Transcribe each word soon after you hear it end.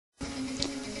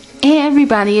Hey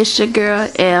everybody, it's your girl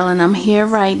L, and I'm here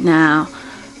right now.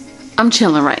 I'm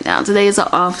chilling right now. Today is an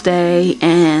off day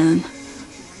and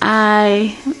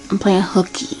I'm playing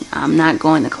hooky. I'm not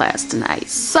going to class tonight.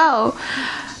 So,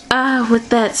 with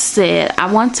that said,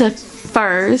 I want to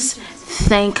first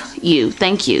thank you.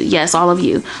 Yes, all of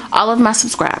you. All of my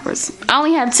subscribers. I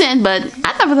only have 10, but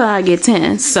I never thought I'd get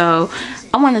 10. So,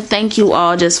 I want to thank you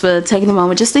all just for taking a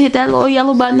moment just to hit that little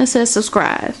yellow button that says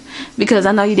subscribe, because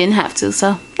I know you didn't have to.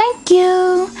 So, thank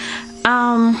you.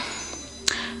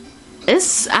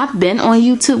 I've been on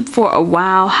YouTube for a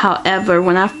while. However,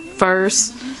 when I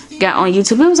first got on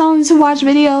YouTube, it was only to watch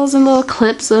videos and little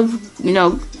clips of,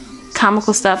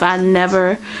 comical stuff. I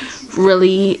never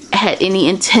really had any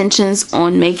intentions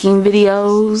on making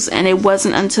videos, and it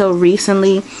wasn't until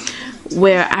recently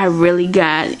where I really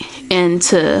got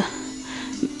into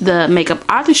the makeup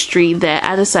artistry that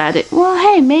I decided, well,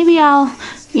 hey, maybe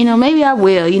maybe I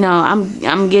will.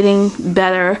 I'm getting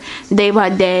better day by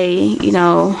day,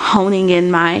 honing in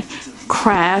my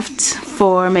craft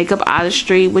for makeup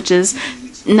artistry, which is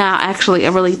now actually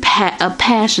a really a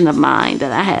passion of mine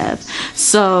that I have.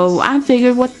 So I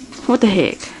figured, what the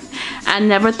heck? I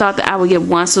never thought that I would get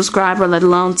 1 subscriber, let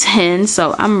alone 10.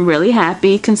 So I'm really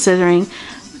happy, considering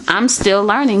I'm still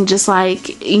learning, just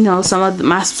like some of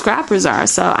my subscribers are.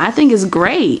 So I think it's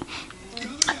great.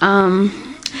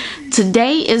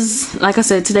 Today is, like I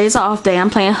said, today's an off day. I'm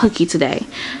playing hooky today.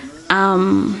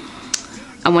 I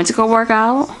went to go work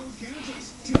out.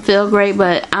 Feel great,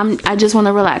 but I just want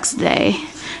to relax today.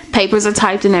 Papers are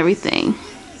typed and everything.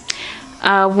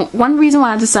 One reason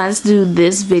why I decided to do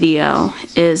this video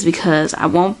is because I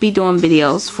won't be doing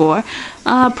videos for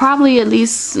probably at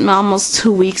least almost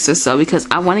 2 weeks or so, because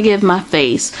I want to give my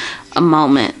face a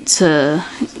moment to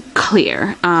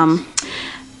clear.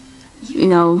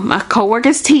 My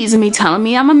coworkers teasing me, telling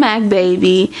me I'm a MAC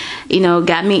baby,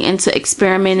 got me into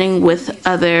experimenting with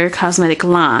other cosmetic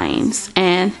lines,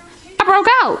 and I broke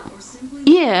out.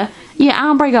 Yeah, I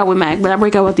don't break out with MAC, but I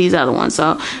break out with these other ones.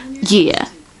 So yeah,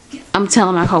 I'm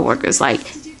telling my coworkers, like,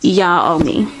 y'all owe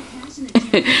me.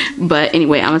 But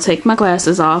anyway, I'm gonna take my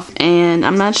glasses off, and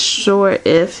I'm not sure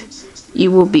if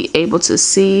you will be able to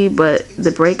see, but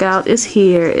the breakout is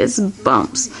here. It's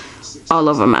bumps all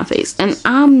over my face, and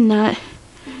I'm not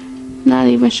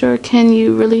even sure. Can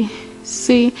you really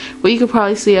see? Well, you could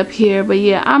probably see up here, but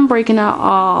yeah, I'm breaking out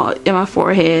all in my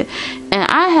forehead,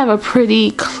 and I have a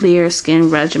pretty clear skin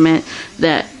regimen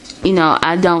that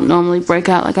I don't normally break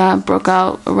out. Like, I broke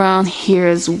out around here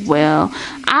as well.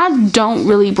 I don't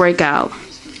really break out,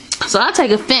 so I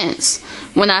take offense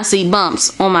when I see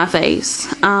bumps on my face.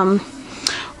 I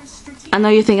know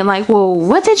you're thinking, like, well,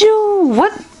 what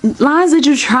lines did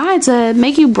you try to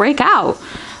make you break out?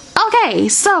 Okay,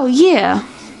 so yeah,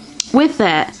 with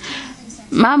that,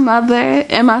 my mother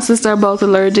and my sister are both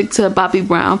allergic to Bobbi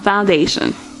Brown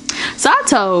foundation. So I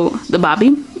told the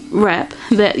Bobbi rep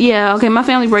that, yeah, okay, my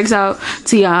family breaks out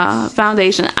to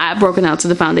foundation. I've broken out to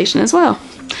the foundation as well.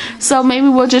 So maybe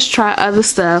we'll just try other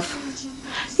stuff,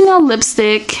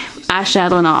 lipstick,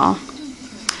 eyeshadow, and all.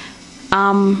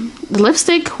 The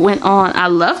lipstick went on. I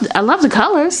love the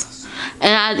colors,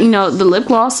 and the lip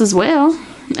gloss as well,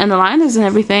 and the liners and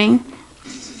everything.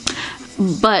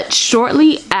 But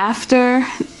shortly after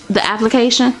the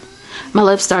application, my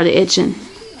lips started itching.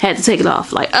 Had to take it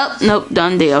off. Like, oh, nope,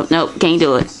 done deal. Nope, can't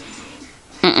do it.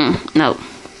 Nope.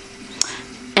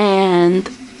 And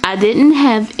I didn't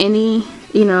have any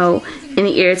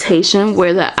irritation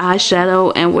where the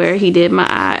eyeshadow and where he did my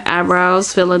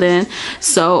eyebrows, fill it in.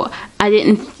 So I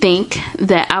didn't think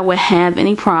that I would have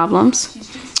any problems.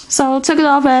 So took it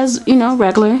off as,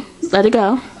 regular. Let it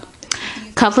go.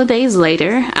 Couple of days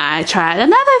later, I tried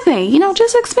another thing.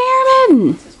 Just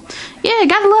experimenting. Yeah,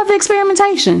 gotta love the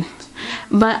experimentation.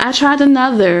 But I tried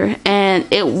another, and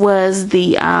it was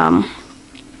the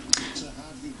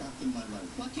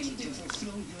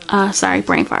sorry,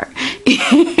 brain fart.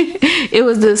 It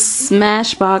was the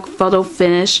Smashbox Photo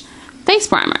Finish Face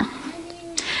Primer.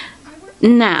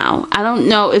 Now, I don't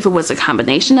know if it was a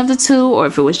combination of the two, or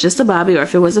if it was just a Bobbi, or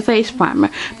if it was a face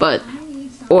primer,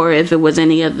 or if it was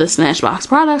any of the Smashbox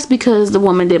products, because the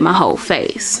woman did my whole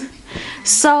face.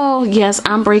 So yes,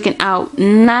 I'm breaking out.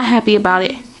 Not happy about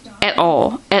it at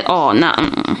all.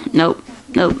 Nope.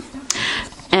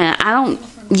 And I don't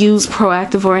use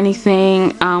Proactive or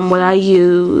anything. What I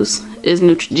use is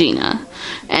Neutrogena,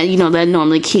 and that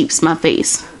normally keeps my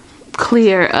face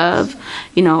clear of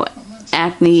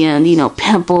acne and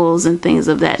pimples and things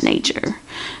of that nature.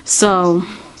 So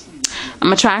I'm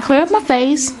gonna try and clear up my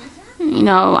face.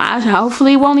 I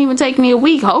hopefully it won't even take me a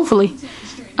week, hopefully.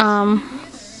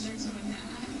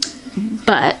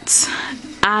 But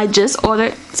I just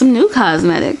ordered some new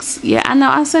cosmetics. Yeah, I know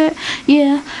I said,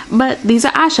 yeah, but these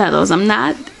are eyeshadows.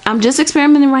 I'm just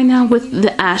experimenting right now with the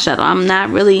eyeshadow. I'm not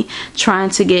really trying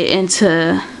to get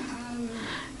into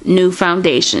new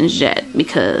foundations yet,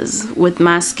 because with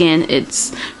my skin,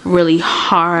 it's really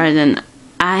hard, and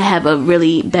I have a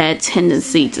really bad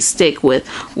tendency to stick with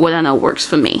what I know works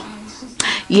for me.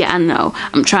 Yeah, I know.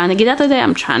 I'm trying to get out of that.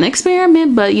 I'm trying to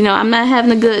experiment, but you know, I'm not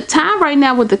having a good time right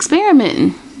now with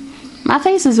experimenting. My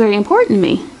face is very important to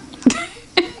me.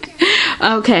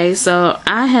 Okay, so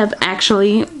I have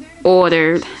actually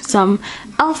ordered some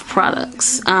E.L.F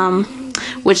products,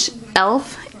 which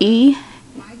E.L.F,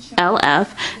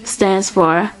 E.L.F stands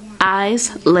for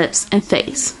eyes, lips, and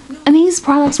face. And these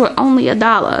products were only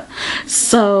 $1.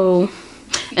 So,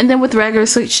 and then with regular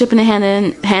shipping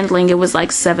and handling, it was like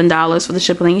 $7 for the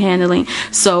shipping and handling.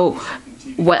 So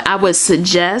what I would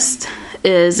suggest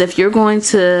is, if you're going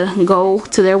to go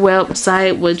to their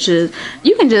website, which is,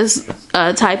 you can just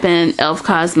type in E.L.F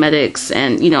cosmetics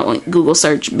and, you know, Google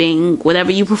search, Bing,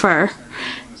 whatever you prefer,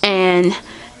 and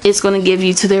it's going to give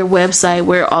you to their website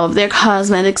where all of their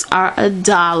cosmetics are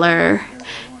 $1.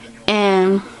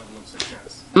 And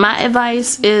my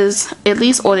advice is at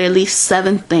least order at least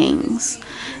 7 things,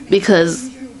 because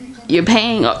you're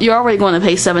already going to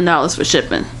pay $7 for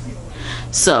shipping.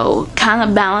 So kind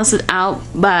of balance it out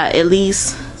by at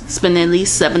least spending at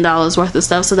least $7 worth of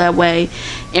stuff, so that way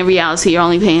in reality you're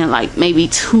only paying like maybe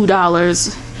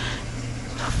 $2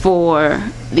 for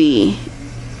the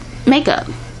makeup,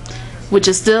 which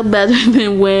is still better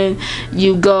than when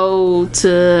you go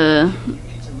to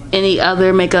any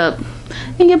other makeup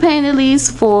and you're paying at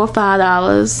least $4 or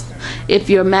 $5. If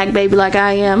you're a MAC baby like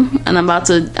I am, and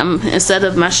instead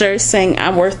of my shirt saying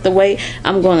I'm worth the wait,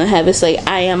 I'm gonna have it say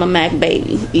I am a MAC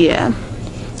baby. Yeah,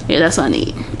 that's what I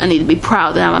need. I need to be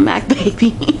proud that I'm a MAC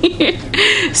baby.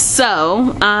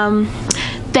 So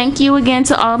thank you again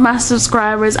to all my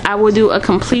subscribers. I will do a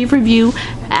complete review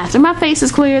after my face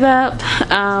is cleared up,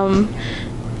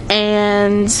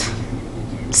 and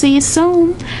see you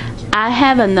soon. I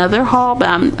have another haul, but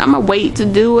I'm gonna wait to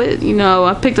do it. You know,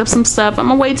 I picked up some stuff. I'm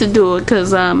gonna wait to do it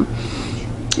because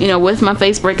you know, with my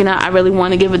face breaking out, I really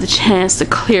want to give it the chance to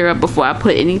clear up before I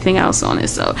put anything else on it.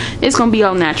 So it's gonna be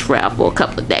all natural for a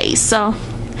couple of days. So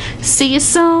see you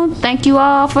soon. Thank you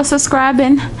all for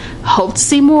subscribing. Hope to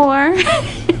see more.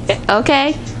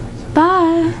 Okay,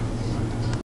 bye.